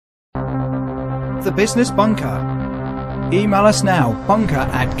The Business Bunker. Email us now,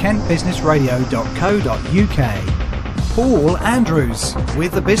 bunker@kentbusinessradio.co.uk. Paul Andrews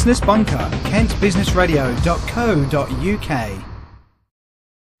with The Business Bunker, kentbusinessradio.co.uk.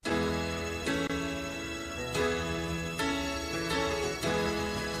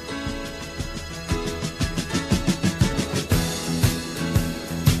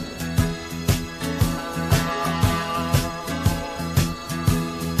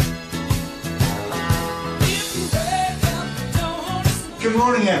 Good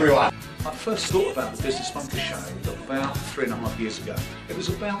morning, everyone. I first thought about the Business Bunker show about 3.5 years ago. It was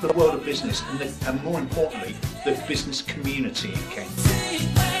about the world of business and more importantly, the business community in Kent.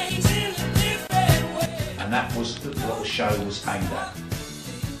 And that was what the show was aimed at.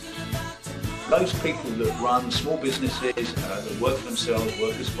 Those people that run small businesses, that work for themselves,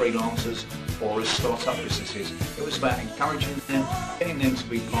 work as freelancers or as start-up businesses, it was about encouraging them, getting them to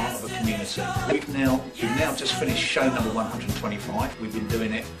be part of a community. We've now just finished show number 125. We've been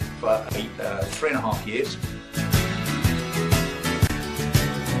doing it for 3.5 years.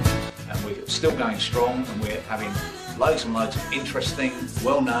 And we're still going strong, and we're having loads and loads of interesting,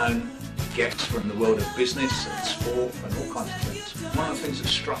 well-known guests from the world of business and sport and all kinds of things. One of the things that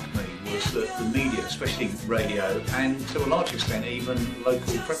struck me was that the media, especially radio and to a large extent even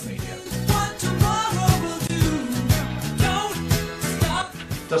local print media,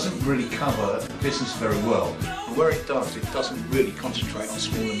 doesn't really cover business very well. And where it does, it doesn't really concentrate on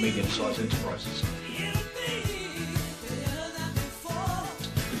small and medium-sized enterprises.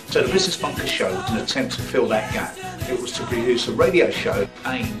 So the Business Bunker show was an attempt to fill that gap. It was to produce a radio show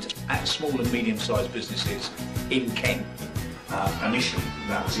aimed at small and medium-sized businesses in Kent. Initially,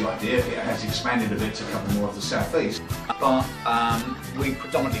 that was the idea. It has expanded a bit to cover more of the southeast, but we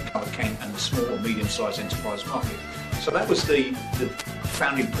predominantly cover Kent and the small or medium-sized enterprise market. So that was the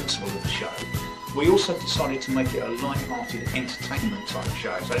founding principle of the show. We also decided to make it a light-hearted entertainment type of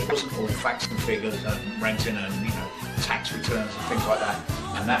show, so it wasn't all facts and figures and renting and tax returns and things like that.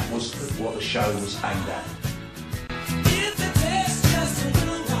 And that was what the show was aimed at.